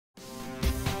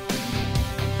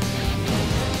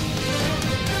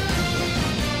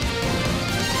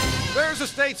Here's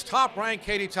the state's top-ranked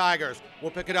Katy Tigers. We'll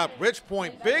pick it up. Ridge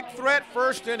Point, big threat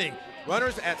first inning.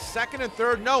 Runners at second and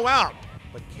third, no out.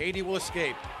 But Katy will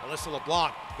escape. Alyssa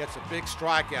LeBlanc gets a big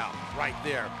strikeout right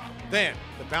there. Then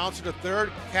the bouncer to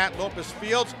third, Kat Lopez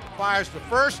Fields fires to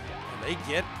first, and they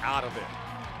get out of it.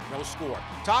 No score.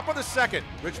 Top of the second,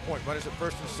 Ridge Point runners at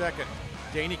first and second.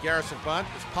 Danny Garrison bunt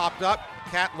is popped up.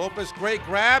 Kat Lopez, great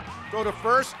grab, throw to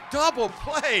first, double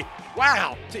play.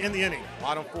 Wow, to end the inning.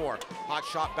 Bottom four, hot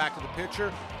shot back to the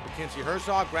pitcher. Mackenzie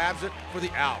Herzog grabs it for the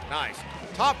out. Nice.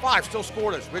 Top five still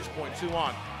scoreless. Ridge Point 2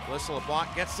 on. Alyssa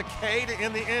LeBlanc gets the K to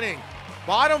end the inning.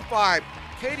 Bottom five,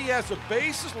 Katy has the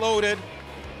bases loaded,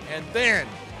 and then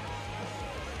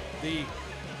the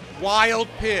wild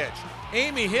pitch.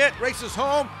 Amy hit, races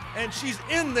home, and she's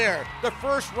in there. The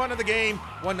first run of the game,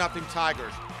 1-0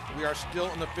 Tigers. We are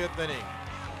still in the fifth inning.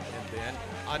 And then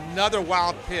another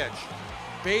wild pitch.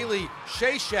 Bailey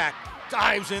Shashak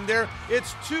dives in there.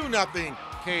 It's 2-0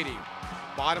 Katy.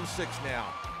 Bottom six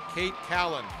now. Kate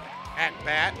Callan at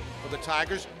bat for the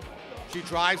Tigers. She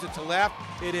drives it to left.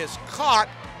 It is caught,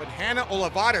 but Hannah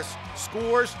Olivares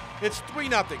scores. It's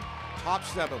 3-0. Top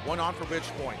seven, one on for Ridge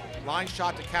Point. Line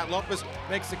shot to Kat Lopez,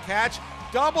 makes the catch,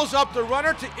 doubles up the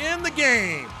runner to end the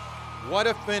game. What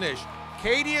a finish.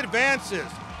 Katy advances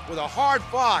with a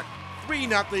hard-fought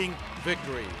 3-0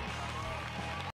 victory.